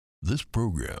This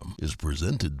program is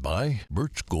presented by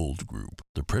Birch Gold Group,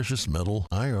 the precious metal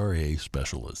IRA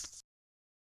specialists.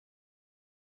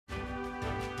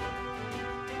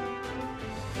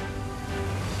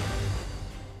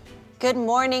 Good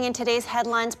morning. In today's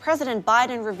headlines, President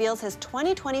Biden reveals his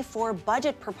 2024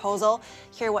 budget proposal.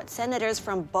 Hear what senators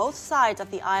from both sides of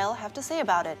the aisle have to say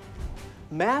about it.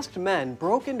 Masked men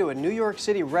broke into a New York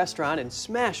City restaurant and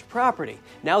smashed property.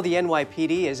 Now the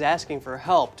NYPD is asking for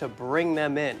help to bring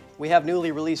them in. We have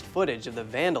newly released footage of the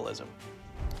vandalism.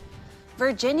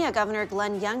 Virginia Governor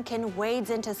Glenn Youngkin wades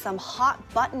into some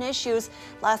hot-button issues.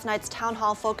 Last night's town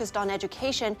hall focused on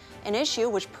education, an issue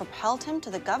which propelled him to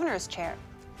the governor's chair.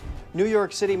 New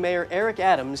York City Mayor Eric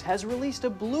Adams has released a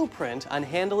blueprint on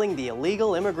handling the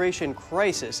illegal immigration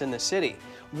crisis in the city.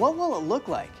 What will it look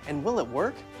like, and will it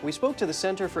work? We spoke to the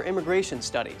Center for Immigration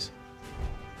Studies.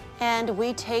 And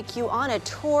we take you on a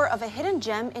tour of a hidden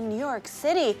gem in New York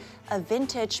City, a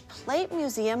vintage plate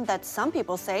museum that some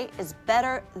people say is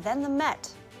better than the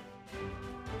Met.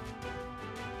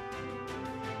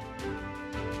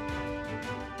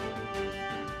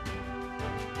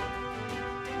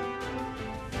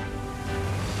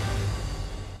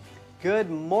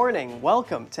 Good morning.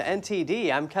 Welcome to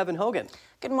NTD. I'm Kevin Hogan.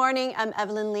 Good morning. I'm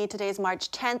Evelyn Lee. Today's March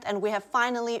 10th, and we have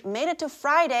finally made it to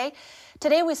Friday.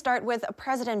 Today we start with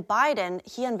President Biden.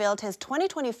 He unveiled his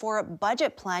 2024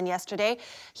 budget plan yesterday.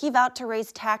 He vowed to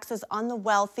raise taxes on the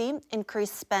wealthy,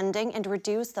 increase spending, and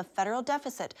reduce the federal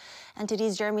deficit.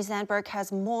 NTD's Jeremy Sandberg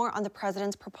has more on the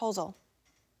president's proposal.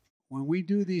 When we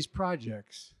do these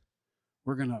projects,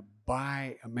 we're going to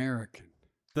buy American.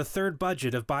 The third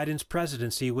budget of Biden's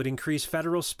presidency would increase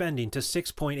federal spending to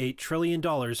 $6.8 trillion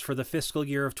for the fiscal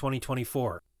year of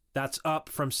 2024. That's up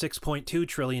from $6.2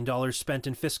 trillion spent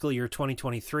in fiscal year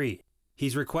 2023.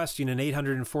 He's requesting an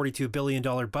 $842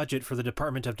 billion budget for the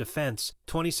Department of Defense,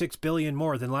 $26 billion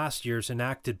more than last year's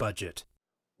enacted budget.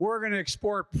 We're going to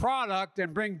export product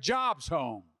and bring jobs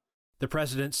home. The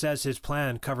president says his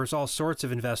plan covers all sorts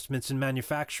of investments in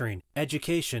manufacturing,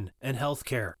 education, and health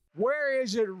care. Where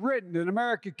is it written that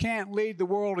America can't lead the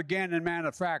world again in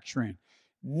manufacturing?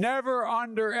 Never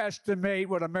underestimate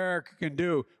what America can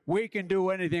do. We can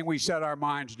do anything we set our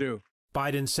minds to.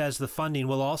 Biden says the funding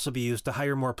will also be used to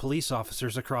hire more police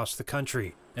officers across the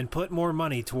country and put more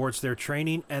money towards their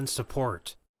training and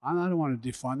support. I don't want to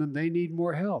defund them. They need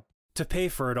more help. To pay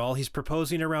for it all, he's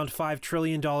proposing around $5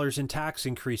 trillion in tax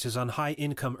increases on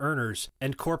high-income earners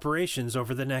and corporations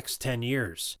over the next 10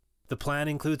 years. The plan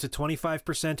includes a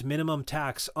 25% minimum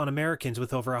tax on Americans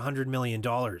with over $100 million.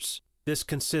 This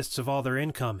consists of all their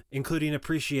income, including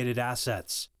appreciated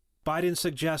assets. Biden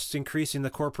suggests increasing the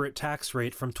corporate tax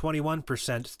rate from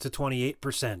 21% to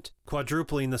 28%,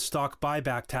 quadrupling the stock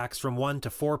buyback tax from 1% to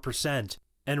 4%,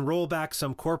 and roll back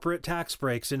some corporate tax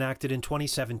breaks enacted in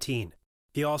 2017.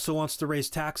 He also wants to raise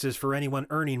taxes for anyone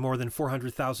earning more than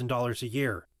 $400,000 a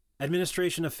year.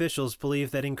 Administration officials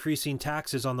believe that increasing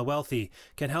taxes on the wealthy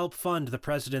can help fund the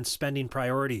president's spending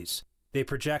priorities. They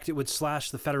project it would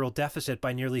slash the federal deficit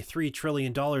by nearly $3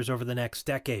 trillion over the next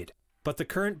decade. But the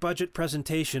current budget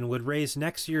presentation would raise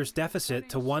next year's deficit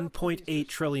to $1.8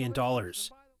 trillion.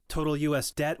 Total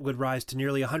U.S. debt would rise to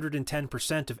nearly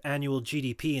 110% of annual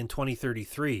GDP in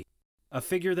 2033, a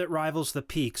figure that rivals the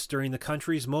peaks during the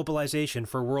country's mobilization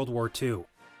for World War II.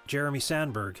 Jeremy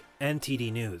Sandberg,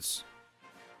 NTD News.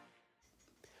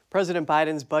 President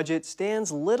Biden's budget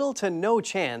stands little to no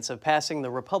chance of passing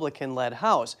the Republican-led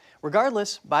House.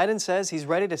 Regardless, Biden says he's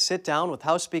ready to sit down with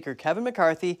House Speaker Kevin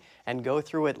McCarthy and go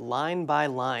through it line by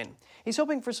line. He's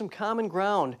hoping for some common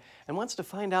ground and wants to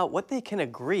find out what they can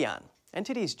agree on.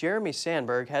 NTD's Jeremy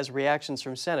Sandberg has reactions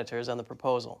from senators on the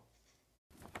proposal.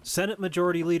 Senate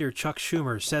Majority Leader Chuck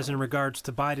Schumer says in regards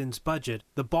to Biden's budget,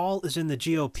 the ball is in the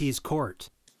GOP's court.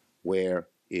 Where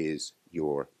is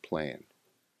your plan?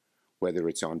 Whether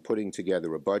it's on putting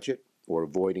together a budget or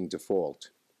avoiding default,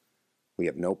 we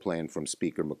have no plan from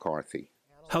Speaker McCarthy.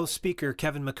 House Speaker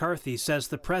Kevin McCarthy says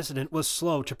the president was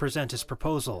slow to present his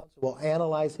proposal. We'll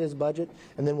analyze his budget,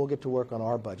 and then we'll get to work on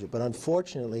our budget. But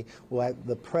unfortunately,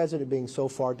 the president being so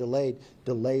far delayed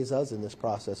delays us in this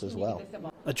process as well.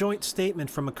 A joint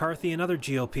statement from McCarthy and other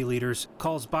GOP leaders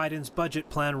calls Biden's budget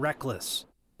plan reckless.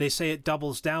 They say it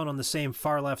doubles down on the same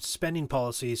far-left spending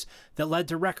policies that led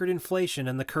to record inflation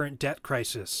and the current debt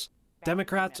crisis.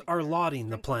 Democrats are lauding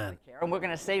the plan. And we're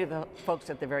going to say to the folks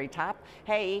at the very top,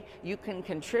 hey, you can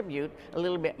contribute a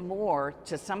little bit more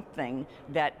to something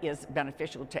that is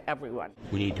beneficial to everyone.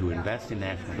 We need to invest in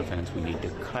national defense. We need to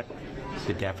cut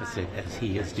the deficit as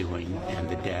he is doing and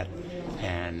the debt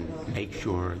and make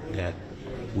sure that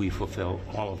we fulfill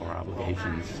all of our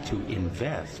obligations to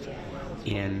invest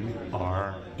in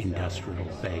our industrial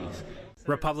base.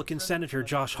 Republican Senator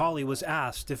Josh Hawley was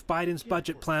asked if Biden's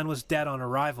budget plan was dead on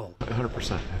arrival.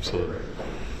 100%, absolutely.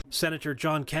 Senator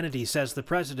John Kennedy says the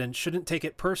president shouldn't take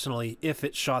it personally if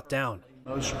it's shot down.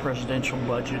 Most presidential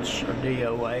budgets are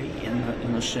DOA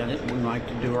in the Senate. We like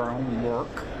to do our own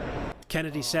work.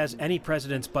 Kennedy says any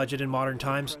president's budget in modern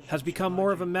times has become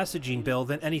more of a messaging bill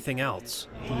than anything else.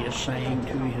 He is saying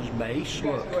to his base,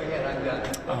 look,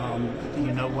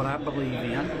 you know what I believe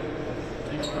in.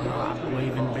 I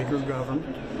believe in bigger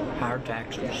government, higher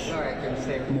taxes,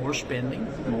 more spending,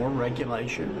 more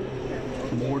regulation,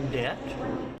 more debt.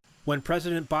 When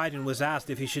President Biden was asked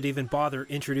if he should even bother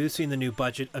introducing the new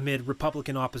budget amid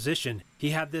Republican opposition, he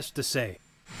had this to say.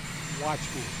 Watch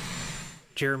me.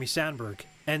 Jeremy Sandberg,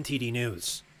 NTD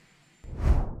News.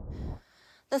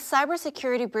 The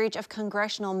cybersecurity breach of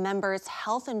congressional members'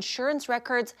 health insurance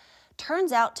records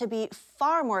turns out to be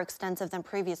far more extensive than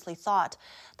previously thought.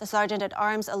 The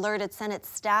Sergeant-at-Arms alerted Senate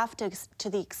staff to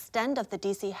the extent of the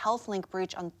D.C. HealthLink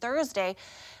breach on Thursday.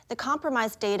 The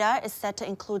compromised data is said to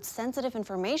include sensitive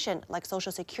information like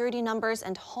Social Security numbers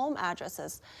and home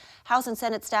addresses. House and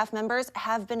Senate staff members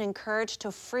have been encouraged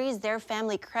to freeze their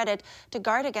family credit to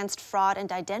guard against fraud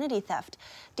and identity theft.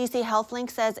 D.C. HealthLink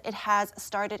says it has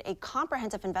started a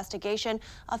comprehensive investigation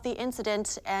of the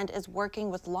incident and is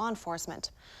working with law enforcement.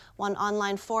 One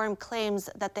online forum claims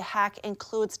that the hack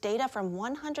includes data from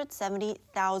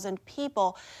 170,000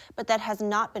 people, but that has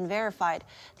not been verified.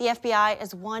 The FBI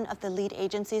is one of the lead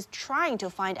agencies trying to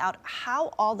find out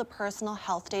how all the personal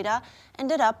health data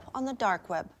ended up on the dark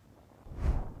web.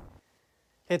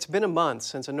 It's been a month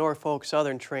since a Norfolk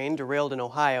Southern train derailed in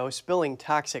Ohio, spilling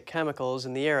toxic chemicals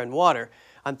in the air and water.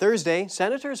 On Thursday,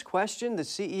 senators questioned the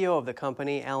CEO of the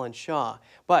company, Alan Shaw.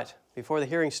 But before the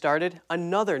hearing started,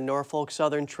 another Norfolk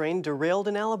Southern train derailed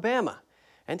in Alabama.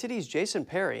 NTD's Jason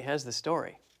Perry has the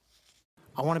story.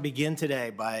 I want to begin today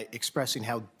by expressing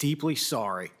how deeply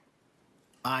sorry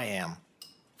I am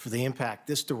for the impact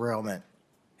this derailment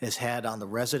has had on the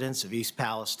residents of East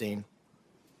Palestine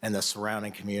and the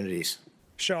surrounding communities.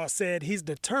 Shaw said he's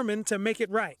determined to make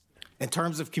it right. In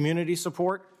terms of community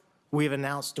support, we have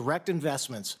announced direct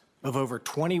investments of over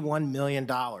 $21 million.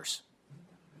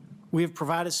 We have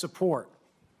provided support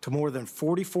to more than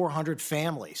 4,400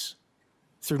 families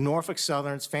through Norfolk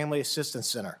Southern's Family Assistance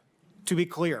Center. To be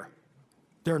clear,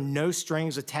 there are no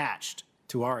strings attached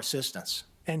to our assistance.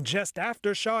 And just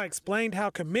after Shaw explained how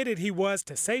committed he was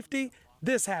to safety,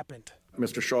 this happened.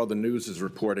 Mr. Shaw, the news is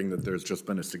reporting that there's just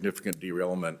been a significant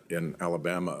derailment in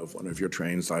Alabama of one of your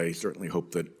trains. I certainly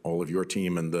hope that all of your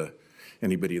team and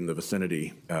anybody in the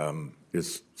vicinity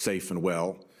is safe and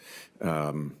well.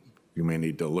 You may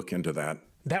need to look into that.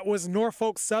 That was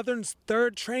Norfolk Southern's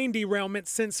third train derailment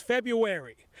since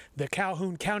February. The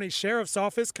Calhoun County Sheriff's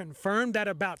Office confirmed that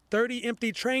about 30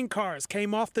 empty train cars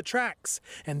came off the tracks,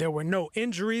 and there were no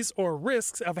injuries or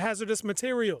risks of hazardous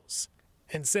materials.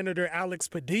 And Senator Alex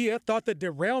Padilla thought the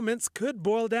derailments could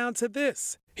boil down to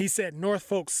this. He said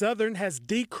Norfolk Southern has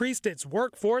decreased its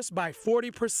workforce by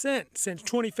 40% since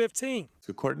 2015.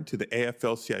 According to the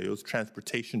AFL-CIO's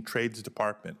Transportation Trades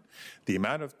Department, the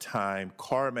amount of time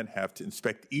carmen have to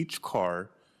inspect each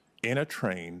car in a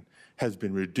train has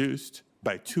been reduced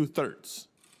by 2/3,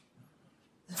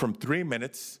 from 3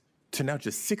 minutes to now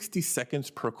just 60 seconds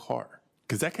per car.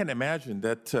 Because I can imagine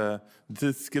that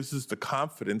this gives us the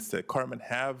confidence that carmen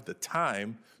have the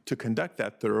time to conduct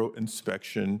that thorough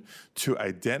inspection to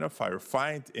identify or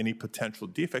find any potential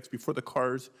defects before the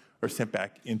cars are sent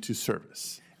back into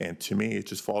service. And to me, it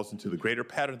just falls into the greater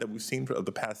pattern that we've seen of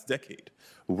the past decade.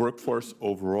 Workforce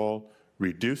overall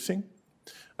reducing,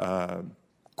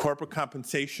 corporate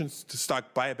compensations to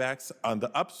stock buybacks on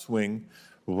the upswing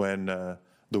when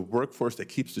the workforce that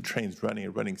keeps the trains running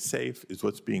and running safe is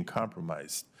what's being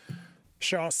compromised.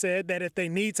 Shaw said that if they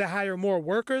need to hire more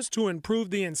workers to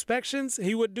improve the inspections,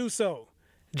 he would do so.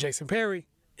 Jason Perry,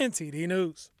 NTD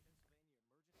News.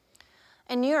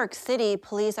 In New York City,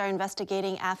 police are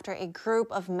investigating after a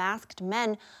group of masked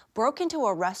men broke into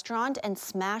a restaurant and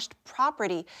smashed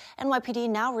property. NYPD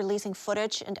now releasing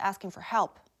footage and asking for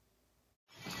help.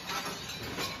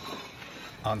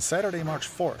 On Saturday, March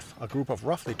 4th, a group of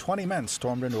roughly 20 men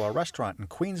stormed into a restaurant in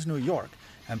Queens, New York,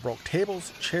 and broke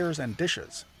tables, chairs, and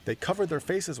dishes. They covered their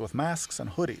faces with masks and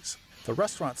hoodies. The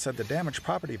restaurant said the damaged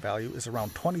property value is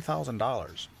around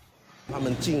 $20,000.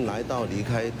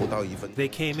 They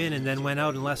came in and then went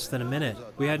out in less than a minute.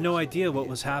 We had no idea what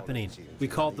was happening. We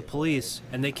called the police,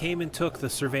 and they came and took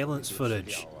the surveillance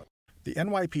footage. The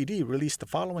NYPD released the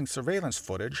following surveillance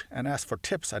footage and asked for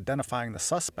tips identifying the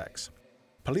suspects.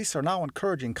 Police are now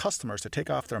encouraging customers to take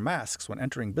off their masks when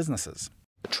entering businesses.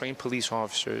 Trained police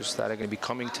officers that are going to be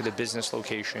coming to the business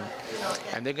location,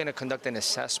 and they're going to conduct an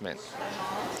assessment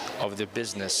of their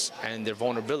business and their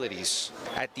vulnerabilities.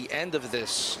 At the end of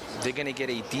this, they're going to get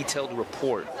a detailed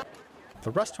report.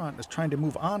 The restaurant is trying to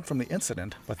move on from the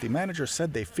incident, but the manager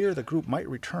said they fear the group might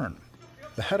return.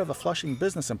 The head of the Flushing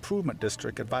Business Improvement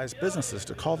District advised businesses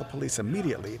to call the police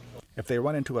immediately if they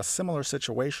run into a similar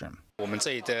situation.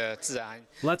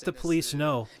 Let the police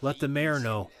know, let the mayor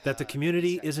know, that the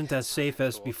community isn't as safe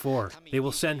as before. They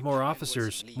will send more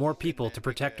officers, more people to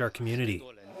protect our community.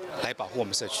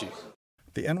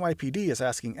 The NYPD is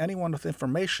asking anyone with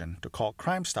information to call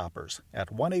Crime Stoppers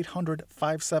at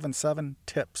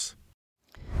 1-800-577-TIPS.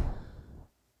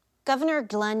 Governor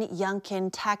Glenn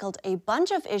Youngkin tackled a bunch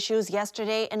of issues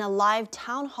yesterday in a live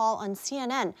town hall on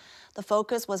CNN. The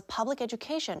focus was public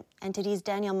education. NTD's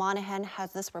Daniel Monahan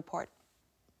has this report.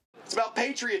 It's about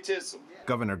patriotism.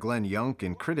 Governor Glenn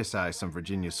Youngkin criticized some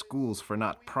Virginia schools for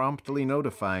not promptly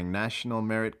notifying National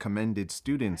Merit Commended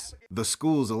students. The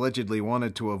schools allegedly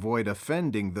wanted to avoid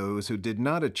offending those who did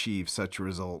not achieve such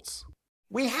results.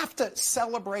 We have to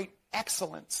celebrate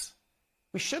excellence.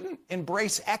 We shouldn't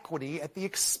embrace equity at the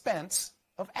expense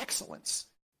of excellence.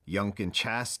 Youngkin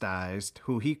chastised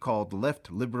who he called left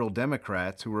liberal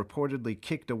Democrats who reportedly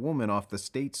kicked a woman off the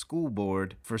state school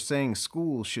board for saying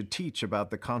schools should teach about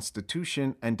the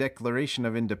Constitution and Declaration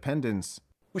of Independence.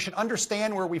 We should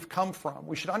understand where we've come from.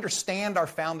 We should understand our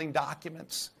founding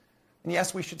documents. And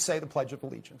yes, we should say the Pledge of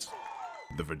Allegiance.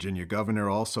 The Virginia governor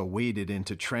also waded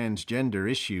into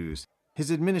transgender issues. His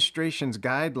administration's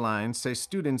guidelines say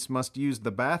students must use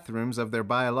the bathrooms of their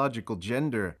biological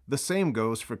gender. The same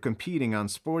goes for competing on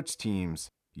sports teams.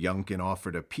 Youngkin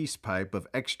offered a peace pipe of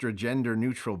extra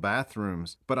gender-neutral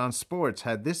bathrooms, but on sports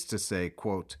had this to say,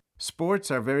 quote,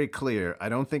 "Sports are very clear. I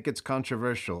don't think it's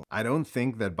controversial. I don't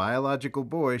think that biological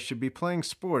boys should be playing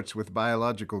sports with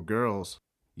biological girls."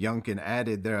 Youngkin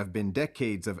added there have been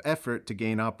decades of effort to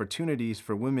gain opportunities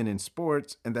for women in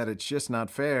sports and that it's just not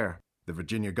fair. The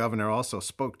Virginia governor also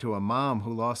spoke to a mom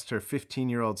who lost her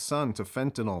 15-year-old son to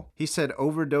fentanyl. He said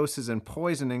overdoses and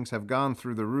poisonings have gone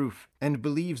through the roof and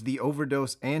believes the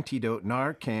overdose antidote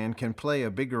Narcan can play a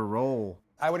bigger role.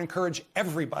 I would encourage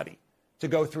everybody to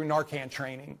go through Narcan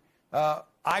training.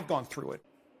 I've gone through it.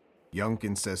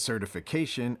 Youngkin says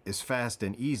certification is fast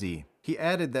and easy. He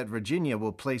added that Virginia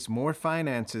will place more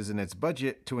finances in its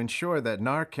budget to ensure that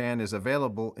Narcan is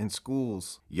available in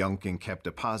schools. Youngkin kept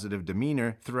a positive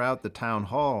demeanor throughout the town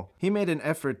hall. He made an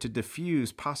effort to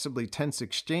diffuse possibly tense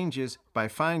exchanges by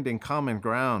finding common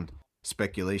ground.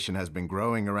 Speculation has been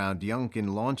growing around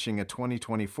Youngkin launching a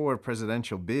 2024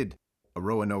 presidential bid. A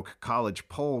Roanoke College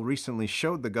poll recently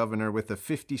showed the governor with a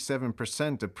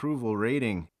 57% approval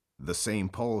rating. The same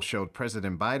poll showed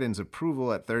President Biden's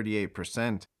approval at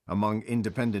 38%. Among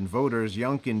independent voters,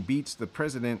 Youngkin beats the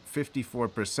president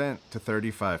 54% to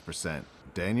 35%.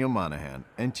 Daniel Monahan,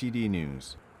 NTD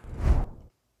News.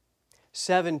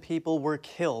 7 people were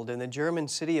killed in the German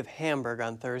city of Hamburg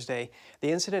on Thursday.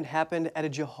 The incident happened at a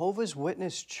Jehovah's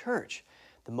Witness church.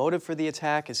 The motive for the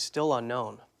attack is still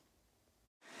unknown.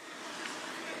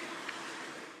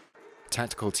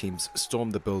 Tactical teams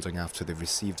stormed the building after they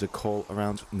received a call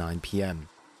around 9 p.m.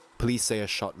 Police say a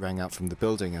shot rang out from the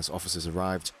building as officers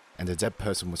arrived, and a dead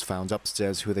person was found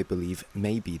upstairs who they believe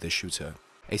may be the shooter.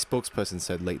 A spokesperson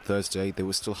said late Thursday they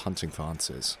were still hunting for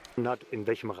answers.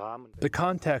 The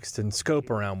context and scope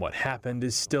around what happened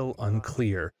is still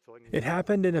unclear. It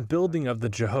happened in a building of the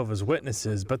Jehovah's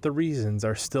Witnesses, but the reasons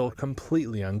are still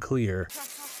completely unclear.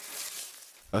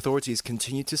 Authorities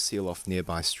continued to seal off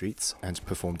nearby streets and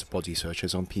performed body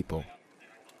searches on people.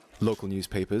 Local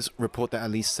newspapers report that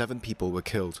at least 7 people were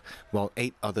killed, while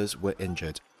 8 others were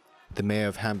injured. The mayor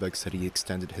of Hamburg said he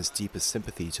extended his deepest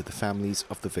sympathy to the families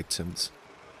of the victims.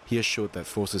 He assured that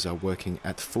forces are working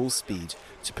at full speed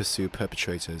to pursue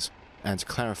perpetrators and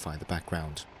clarify the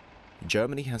background.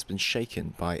 Germany has been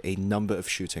shaken by a number of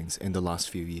shootings in the last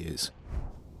few years.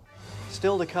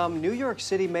 Still to come, New York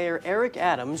City Mayor Eric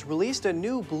Adams released a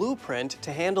new blueprint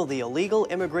to handle the illegal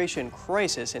immigration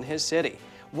crisis in his city.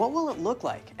 What will it look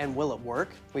like, and will it work?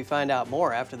 We find out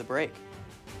more after the break.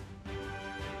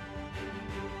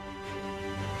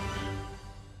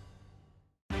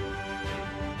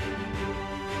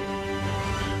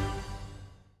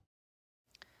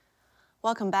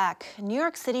 Welcome back. New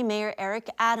York City Mayor Eric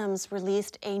Adams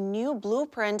released a new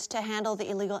blueprint to handle the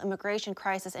illegal immigration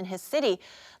crisis in his city.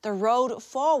 The road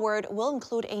forward will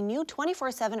include a new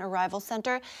 24/7 arrival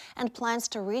center and plans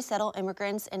to resettle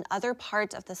immigrants in other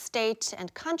parts of the state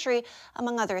and country,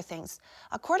 among other things.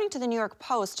 According to the New York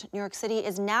Post, New York City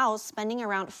is now spending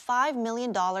around $5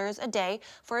 million a day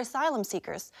for asylum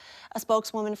seekers. A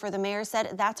spokeswoman for the mayor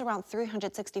said that's around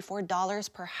 $364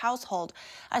 per household.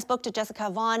 I spoke to Jessica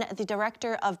Vaughn, the director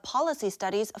of Policy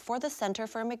Studies for the Center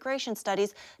for Immigration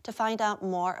Studies, to find out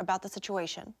more about the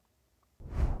situation.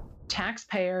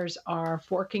 Taxpayers are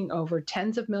forking over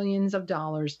tens of millions of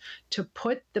dollars to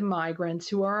put the migrants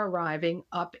who are arriving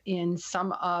up in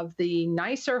some of the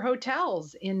nicer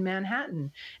hotels in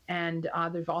Manhattan. And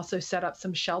they've also set up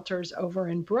some shelters over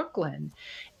in Brooklyn.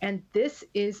 And this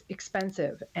is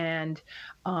expensive. And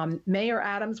Mayor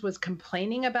Adams was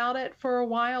complaining about it for a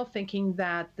while, thinking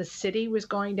that the city was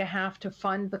going to have to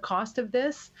fund the cost of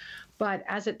this. But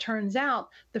as it turns out,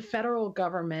 the federal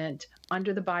government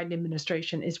under the Biden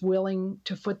administration is willing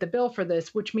to foot the bill for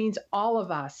this, which means all of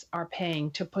us are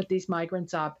paying to put these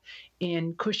migrants up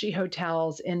in cushy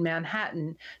hotels in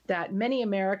Manhattan that many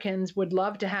Americans would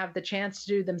love to have the chance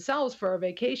to do themselves for a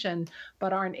vacation,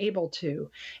 but aren't able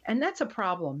to. And that's a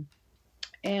problem.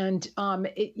 And,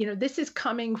 this is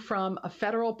coming from a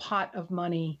federal pot of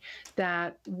money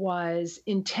that was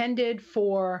intended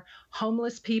for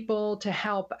homeless people, to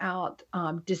help out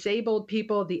disabled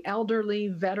people, the elderly,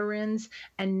 veterans.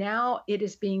 And now it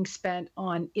is being spent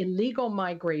on illegal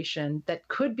migration that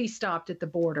could be stopped at the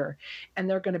border. And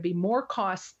there are going to be more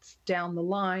costs down the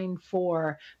line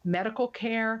for medical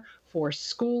care, for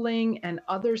schooling and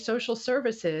other social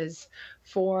services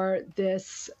for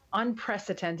this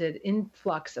unprecedented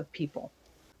influx of people.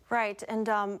 Right. And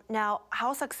now,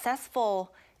 how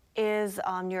successful is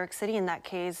New York City in that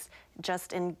case,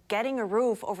 just in getting a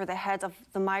roof over the heads of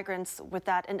the migrants with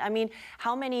that? And I mean,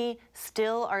 how many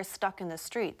still are stuck in the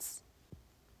streets?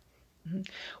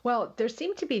 Well, there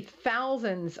seem to be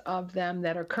thousands of them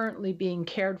that are currently being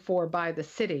cared for by the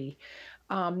city.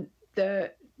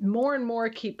 The more and more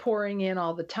keep pouring in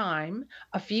all the time.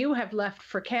 A few have left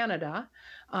for Canada,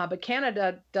 but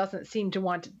Canada doesn't seem to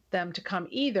want them to come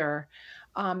either.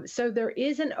 So there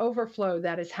is an overflow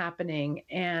that is happening.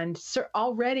 And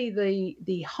already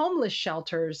the homeless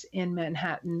shelters in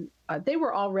Manhattan, they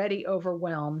were already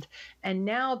overwhelmed. And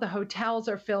now the hotels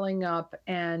are filling up,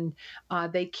 and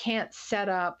they can't set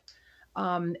up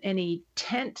any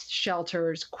tent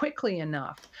shelters quickly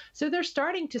enough. So they're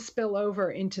starting to spill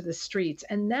over into the streets.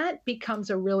 And that becomes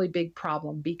a really big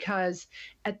problem, because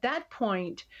at that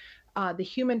point, the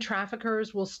human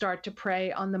traffickers will start to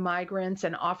prey on the migrants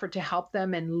and offer to help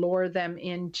them and lure them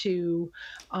into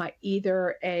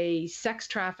either a sex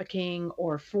trafficking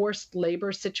or forced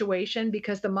labor situation,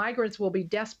 because the migrants will be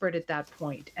desperate at that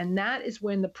point. And that is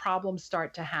when the problems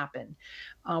start to happen,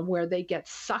 where they get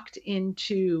sucked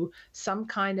into some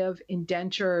kind of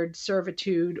indentured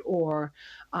servitude or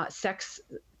sex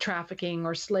trafficking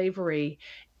or slavery.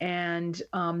 And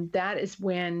that is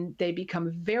when they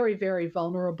become very, very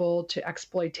vulnerable to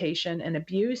exploitation and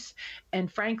abuse.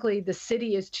 And frankly, the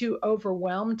city is too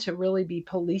overwhelmed to really be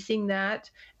policing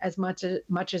that as much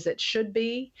as it should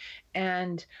be.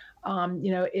 And,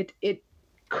 it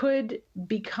could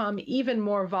become even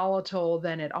more volatile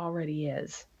than it already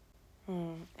is.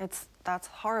 That's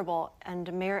horrible.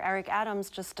 And Mayor Eric Adams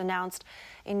just announced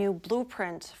a new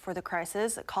blueprint for the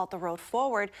crisis called the Road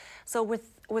Forward. So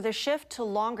with a shift to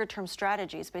longer term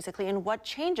strategies, basically, and what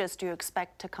changes do you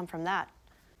expect to come from that?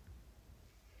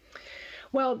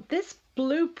 Well, this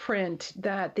blueprint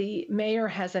that the mayor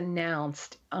has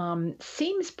announced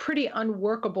seems pretty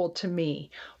unworkable to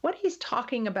me. What he's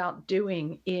talking about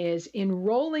doing is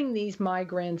enrolling these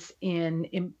migrants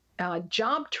in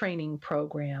job training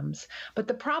programs. But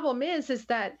the problem is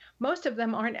that most of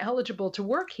them aren't eligible to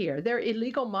work here. They're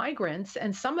illegal migrants,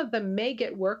 and some of them may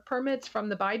get work permits from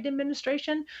the Biden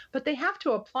administration, but they have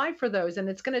to apply for those, and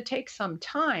it's going to take some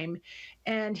time.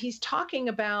 And he's talking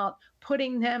about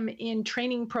putting them in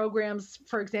training programs,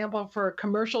 for example, for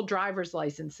commercial driver's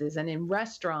licenses and in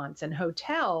restaurants and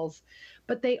hotels,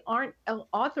 but they aren't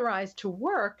authorized to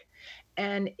work.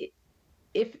 And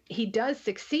if he does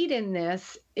succeed in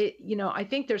this, I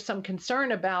think there's some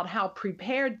concern about how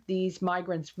prepared these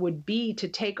migrants would be to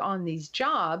take on these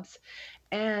jobs.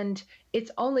 And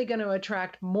it's only going to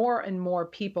attract more and more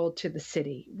people to the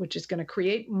city, which is going to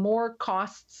create more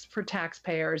costs for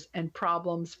taxpayers and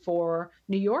problems for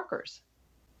New Yorkers.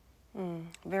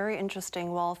 Very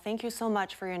interesting. Well, thank you so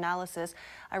much for your analysis.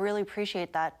 I really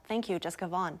appreciate that. Thank you, Jessica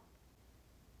Vaughn.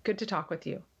 Good to talk with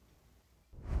you.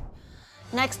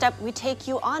 Next up, we take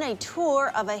you on a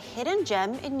tour of a hidden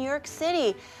gem in New York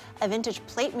City, a vintage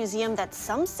plate museum that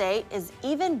some say is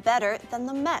even better than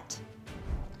the Met.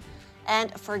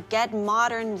 And forget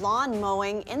modern lawn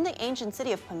mowing. In the ancient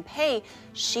city of Pompeii,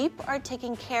 sheep are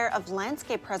taking care of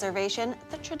landscape preservation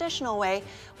the traditional way.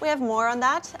 We have more on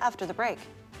that after the break.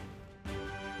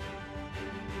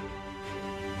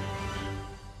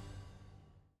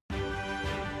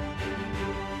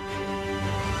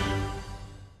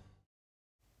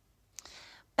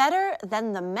 Better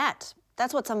than the Met.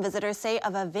 That's what some visitors say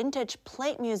of a vintage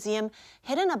plate museum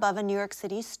hidden above a New York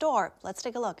City store. Let's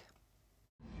take a look.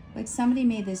 Like somebody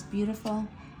made this beautiful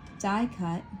die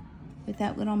cut with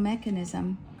that little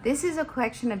mechanism. This is a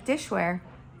collection of dishware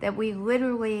that we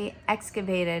literally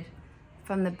excavated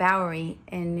from the Bowery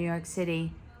in New York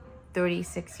City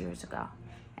 36 years ago.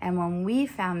 And when we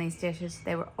found these dishes,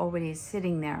 they were already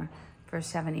sitting there for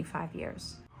 75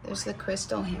 years. There's the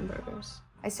crystal hamburgers.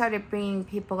 I started bringing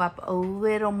people up a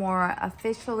little more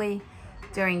officially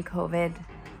during COVID.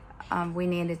 We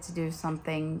needed to do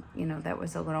something, that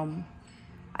was a little,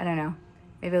 I don't know,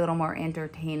 maybe a little more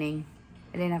entertaining.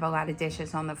 I didn't have a lot of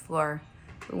dishes on the floor.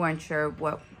 We weren't sure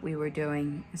what we were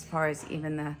doing as far as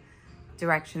even the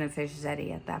direction of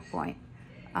Fischetti at that point.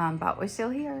 But we're still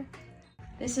here.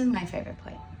 This is my favorite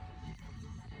plate.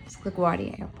 It's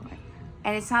LaGuardia Airport.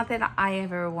 And it's not that I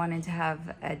ever wanted to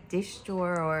have a dish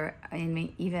store or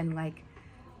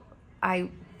I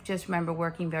just remember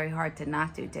working very hard to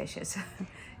not do dishes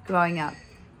growing up.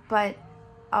 But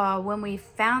when we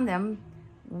found them,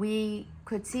 we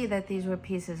could see that these were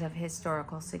pieces of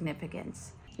historical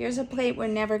significance. Here's a plate we're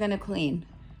never going to clean.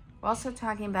 We're also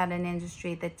talking about an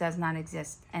industry that does not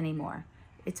exist anymore.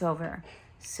 It's over.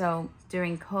 So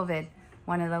during COVID,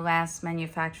 one of the last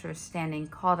manufacturers standing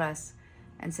called us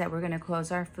and said, we're going to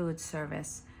close our food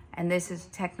service. And this is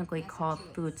technically called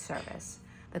food service.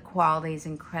 The quality is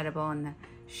incredible and the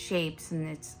shapes, and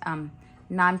it's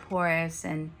non-porous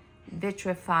and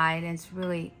vitrified, and it's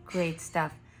really great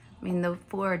stuff. I mean, the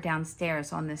floor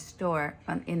downstairs in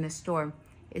the store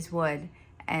is wood,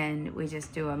 and we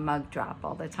just do a mug drop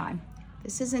all the time.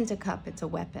 This isn't a cup, it's a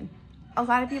weapon. A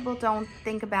lot of people don't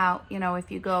think about, if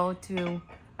you go to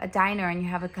a diner and you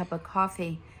have a cup of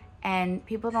coffee, and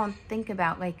people don't think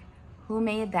about who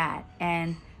made that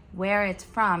and where it's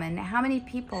from and how many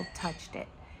people touched it,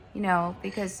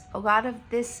 because a lot of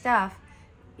this stuff,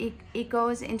 it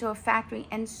goes into a factory,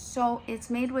 and so it's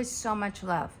made with so much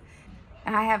love.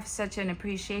 And I have such an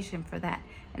appreciation for that.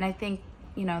 And I think,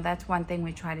 that's one thing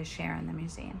we try to share in the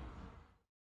museum.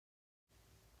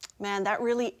 Man, that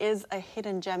really is a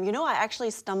hidden gem. I actually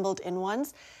stumbled in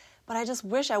once, but I just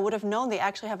wish I would have known they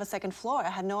actually have a second floor. I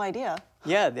had no idea.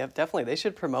 Yeah, definitely. They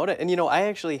should promote it. And I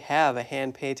actually have a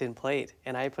hand-painted plate,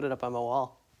 and I put it up on my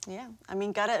wall. Yeah,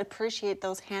 gotta appreciate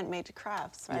those handmade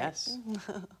crafts, right? Yes.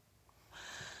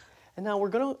 And now we're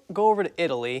going to go over to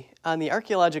Italy. On the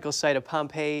archaeological site of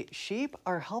Pompeii, sheep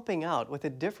are helping out with a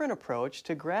different approach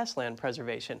to grassland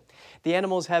preservation. The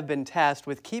animals have been tasked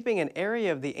with keeping an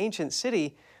area of the ancient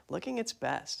city looking its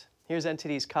best. Here's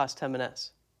NTD's Cost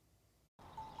Jimenez.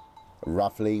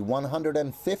 Roughly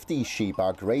 150 sheep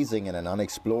are grazing in an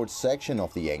unexplored section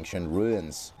of the ancient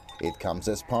ruins. It comes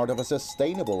as part of a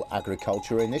sustainable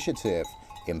agriculture initiative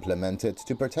implemented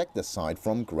to protect the site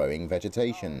from growing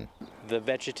vegetation. The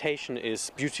vegetation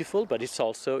is beautiful, but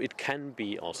it can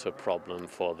be also a problem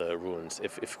for the ruins.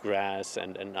 If grass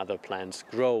and other plants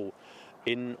grow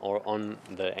in or on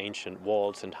the ancient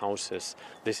walls and houses,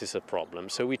 this is a problem.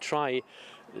 So we try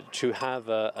to have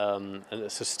a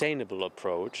sustainable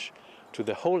approach to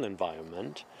the whole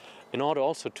environment in order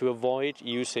also to avoid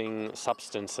using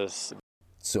substances.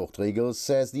 Zuchtriegel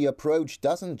says the approach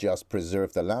doesn't just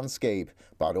preserve the landscape,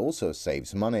 but also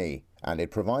saves money, and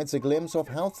it provides a glimpse of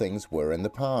how things were in the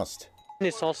past.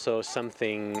 It's also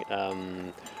something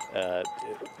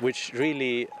which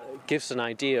really gives an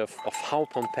idea of how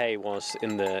Pompeii was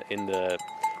in the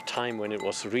time when it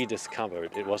was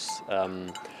rediscovered. It was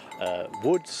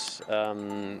woods,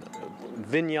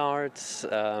 vineyards,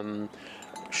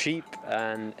 sheep,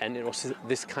 and it was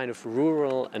this kind of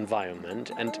rural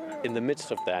environment, and in the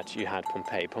midst of that you had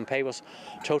Pompeii. Pompeii was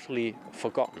totally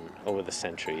forgotten over the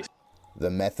centuries. The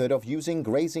method of using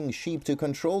grazing sheep to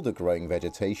control the growing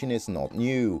vegetation is not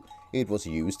new. It was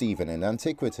used even in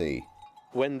antiquity.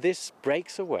 When this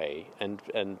breaks away and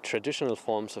traditional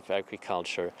forms of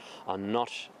agriculture are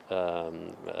not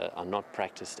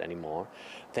practiced anymore,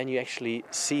 then you actually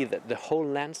see that the whole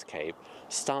landscape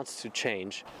starts to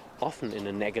change, often in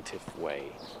a negative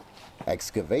way.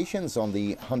 Excavations on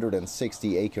the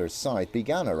 160-acre site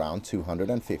began around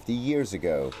 250 years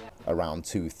ago. Around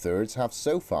 2/3 have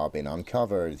so far been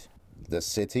uncovered. The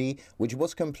city, which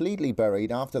was completely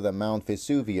buried after the Mount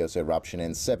Vesuvius eruption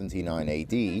in 79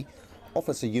 AD,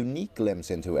 offers a unique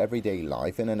glimpse into everyday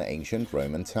life in an ancient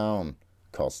Roman town.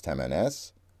 Kos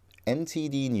Temenes,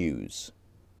 NTD News.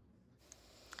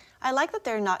 I like that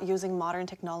they're not using modern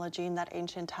technology in that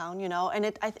ancient town, you know, and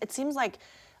it seems like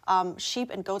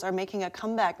sheep and goats are making a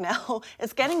comeback now.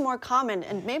 It's getting more common,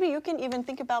 and maybe you can even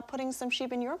think about putting some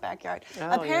sheep in your backyard.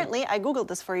 Apparently, yeah. I Googled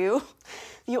this for you.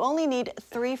 You only need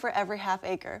 3 for every half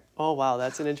acre. Oh, wow,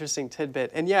 that's an interesting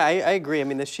tidbit. And yeah, I agree. I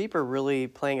mean, the sheep are really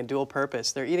playing a dual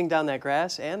purpose. They're eating down that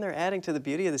grass, and they're adding to the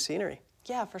beauty of the scenery.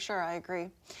 Yeah, for sure, I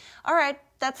agree. All right,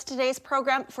 that's today's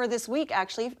program for this week,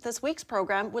 actually. This week's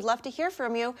program. We'd love to hear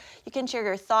from you. You can share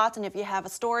your thoughts, and if you have a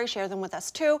story, share them with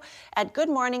us too at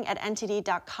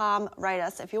goodmorning@ntd.com. Write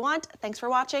us if you want. Thanks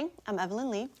for watching. I'm Evelyn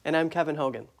Lee. And I'm Kevin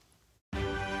Hogan.